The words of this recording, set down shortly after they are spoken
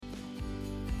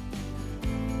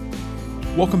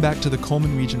Welcome back to the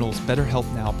Coleman Regional's Better Health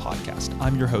Now podcast.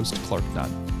 I'm your host, Clark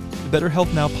Nunn. The Better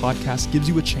Health Now podcast gives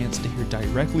you a chance to hear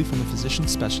directly from a physician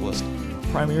specialist,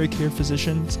 primary care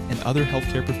physicians, and other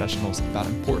healthcare professionals about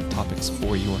important topics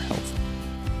for your health.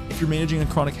 If you're managing a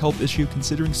chronic health issue,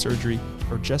 considering surgery,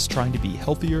 or just trying to be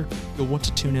healthier, you'll want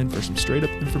to tune in for some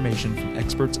straight-up information from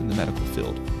experts in the medical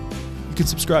field. You can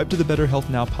subscribe to the Better Health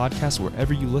Now podcast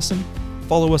wherever you listen,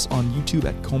 follow us on YouTube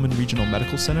at Coleman Regional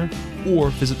Medical Center,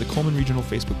 or visit the Coleman Regional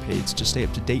Facebook page to stay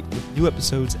up to date with new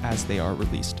episodes as they are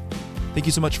released. Thank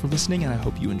you so much for listening, and I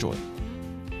hope you enjoy.